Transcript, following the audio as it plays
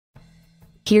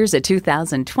Here's a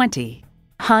 2020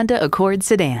 Honda Accord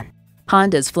sedan.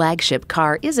 Honda's flagship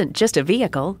car isn't just a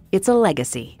vehicle, it's a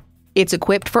legacy. It's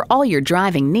equipped for all your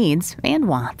driving needs and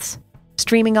wants.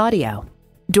 Streaming audio,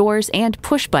 doors and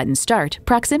push-button start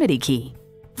proximity key,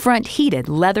 front heated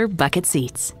leather bucket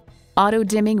seats,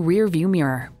 auto-dimming rear-view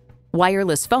mirror,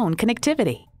 wireless phone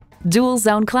connectivity,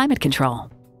 dual-zone climate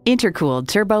control, intercooled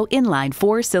turbo inline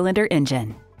 4-cylinder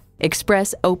engine,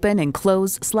 express open and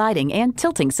close sliding and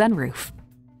tilting sunroof,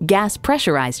 gas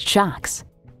pressurized shocks,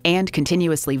 and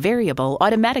continuously variable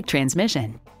automatic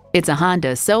transmission. It's a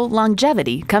Honda, so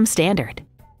longevity comes standard.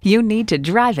 You need to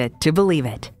drive it to believe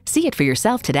it. See it for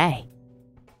yourself today.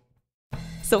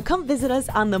 So come visit us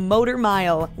on the Motor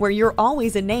Mile, where you're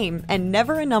always a name and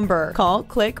never a number. Call,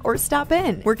 click, or stop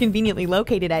in. We're conveniently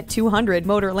located at 200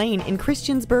 Motor Lane in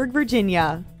Christiansburg,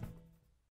 Virginia.